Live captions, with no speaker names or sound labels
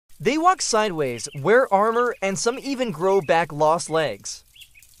They walk sideways, wear armor, and some even grow back lost legs.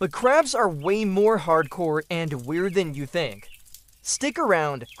 But crabs are way more hardcore and weird than you think. Stick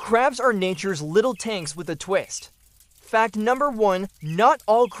around, crabs are nature's little tanks with a twist. Fact number 1, not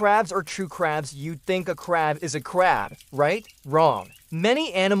all crabs are true crabs. You'd think a crab is a crab, right? Wrong.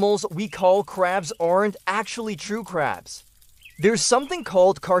 Many animals we call crabs aren't actually true crabs. There's something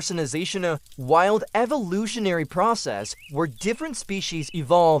called carcinization, a wild evolutionary process where different species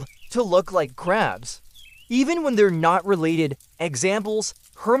evolve to look like crabs, even when they're not related. Examples: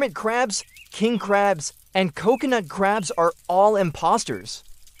 hermit crabs, king crabs, and coconut crabs are all imposters.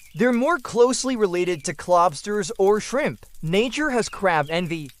 They're more closely related to lobsters or shrimp. Nature has crab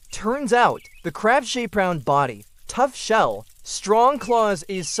envy. Turns out, the crab-shaped round body, tough shell, strong claws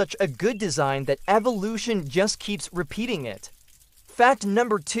is such a good design that evolution just keeps repeating it. Fact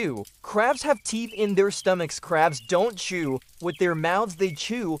number 2, crabs have teeth in their stomachs. Crabs don't chew with their mouths, they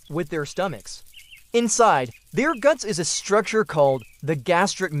chew with their stomachs. Inside their guts is a structure called the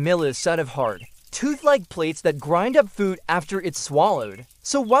gastric milus, set of hard, tooth-like plates that grind up food after it's swallowed.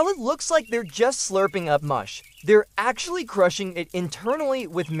 So while it looks like they're just slurping up mush, they're actually crushing it internally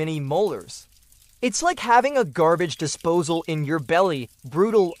with mini molars. It's like having a garbage disposal in your belly.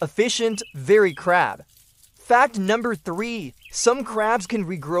 Brutal, efficient, very crab. Fact number 3, some crabs can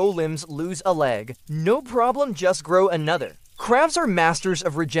regrow limbs, lose a leg. No problem, just grow another. Crabs are masters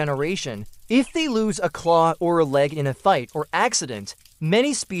of regeneration. If they lose a claw or a leg in a fight or accident,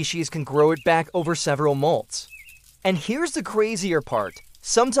 many species can grow it back over several molts. And here's the crazier part.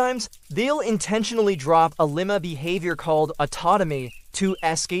 Sometimes they'll intentionally drop a limb, a behavior called autotomy, to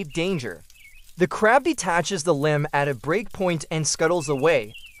escape danger. The crab detaches the limb at a break point and scuttles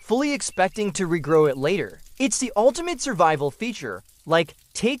away, fully expecting to regrow it later. It's the ultimate survival feature. Like,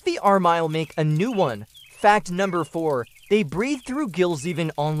 take the arm, I'll make a new one. Fact number 4, they breathe through gills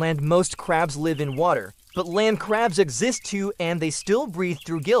even on land. Most crabs live in water, but land crabs exist too, and they still breathe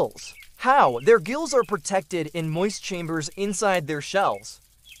through gills. How? Their gills are protected in moist chambers inside their shells.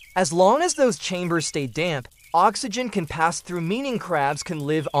 As long as those chambers stay damp, oxygen can pass through, meaning crabs can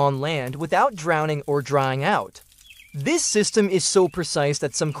live on land without drowning or drying out. This system is so precise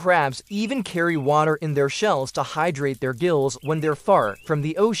that some crabs even carry water in their shells to hydrate their gills when they're far from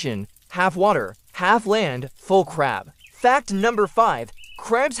the ocean. Half water, half land, full crab. Fact number 5,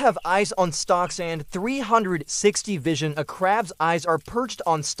 crabs have eyes on stalks and 360 vision. A crab's eyes are perched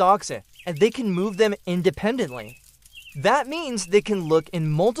on stalks and they can move them independently. That means they can look in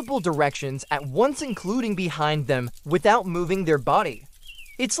multiple directions at once, including behind them, without moving their body.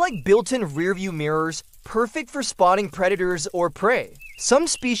 It's like built-in rearview mirrors, perfect for spotting predators or prey. Some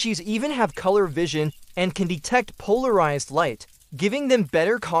species even have color vision and can detect polarized light, giving them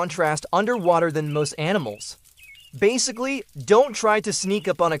better contrast underwater than most animals. Basically, don't try to sneak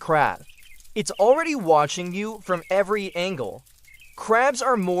up on a crab. It's already watching you from every angle. Crabs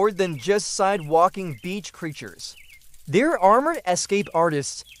are more than just side-walking beach creatures. They're armored escape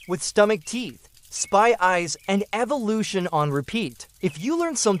artists with stomach teeth, spy eyes, and evolution on repeat. If you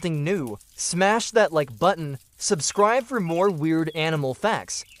learned something new, smash that like button, subscribe for more weird animal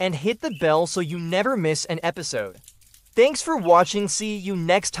facts, and hit the bell so you never miss an episode. Thanks for watching. See you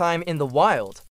next time in the wild.